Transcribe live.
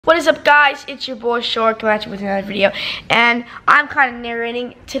What is up, guys? It's your boy Shore coming at you with another video, and I'm kind of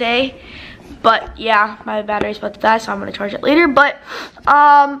narrating today, but yeah, my battery's about to die, so I'm gonna charge it later. But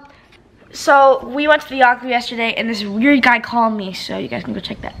so we went to the yacht club yesterday, and this weird guy called me, so you guys can go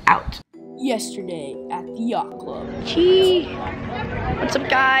check that out. Yesterday at the yacht club. Gee, what's up,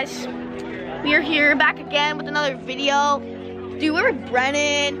 guys? We are here back again with another video. Dude, we're with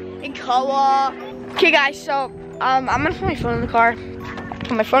Brennan and Koa. Okay, guys, so I'm gonna put my phone in the car.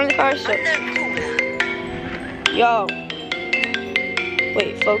 Put my phone in the car, so yo,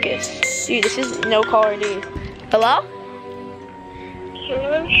 wait, focus. Dude, this is no caller ID. Hello?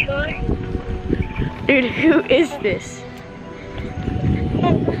 Hello, Shore. Dude, who is this?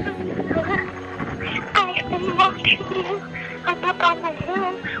 I've been watching you. I'm up on the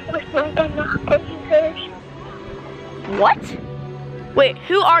hill with my binoculars. What? Wait,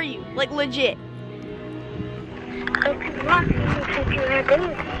 who are you? Like, legit. I've been watching you since you were a baby.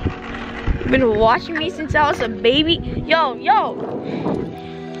 You've been watching me since I was a baby? Yo.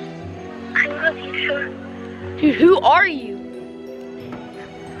 I love you, Shore. Dude, who are you?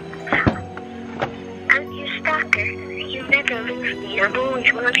 I'm your stalker. You never leave me. I'm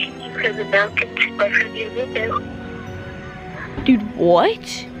always watching you from the mountains or from your window. Dude, what?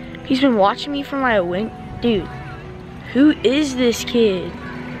 He's been watching me from my wing. Dude, who is this kid?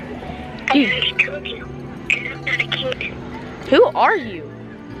 Dude. I already told you. I'm not a kid. Who are you?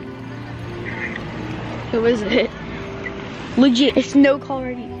 Who is it? Legit, it's no caller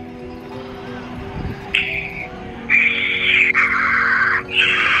ID.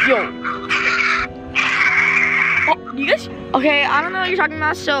 Yo. Oh, you guys? Okay, I don't know what you're talking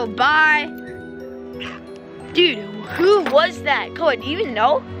about, so bye. Dude, who was that? Koa, do you even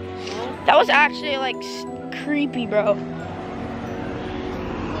know? That was actually like creepy, bro.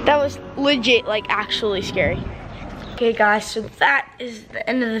 That was legit, like actually scary. Okay, guys, so that is the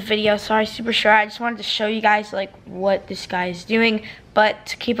end of the video. Sorry, super short. I just wanted to show you guys like what this guy is doing, but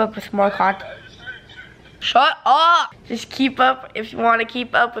to keep up with more content. Shut up! Just keep up. If you want to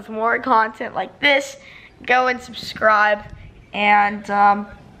keep up with more content like this, go and subscribe. And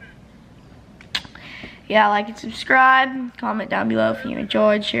yeah, like and subscribe. Comment down below if you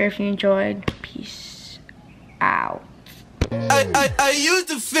enjoyed. Share if you enjoyed. Peace out. I used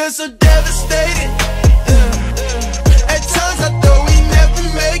to feel so devastated. At times I thought we never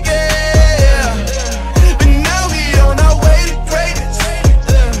make it, but now we on our way to greatness.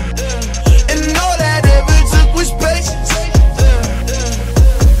 And all that ever took was patience.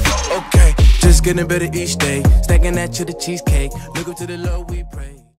 Okay, just getting better each day. Stacking that to the cheesecake. Look up to the Lord we pray.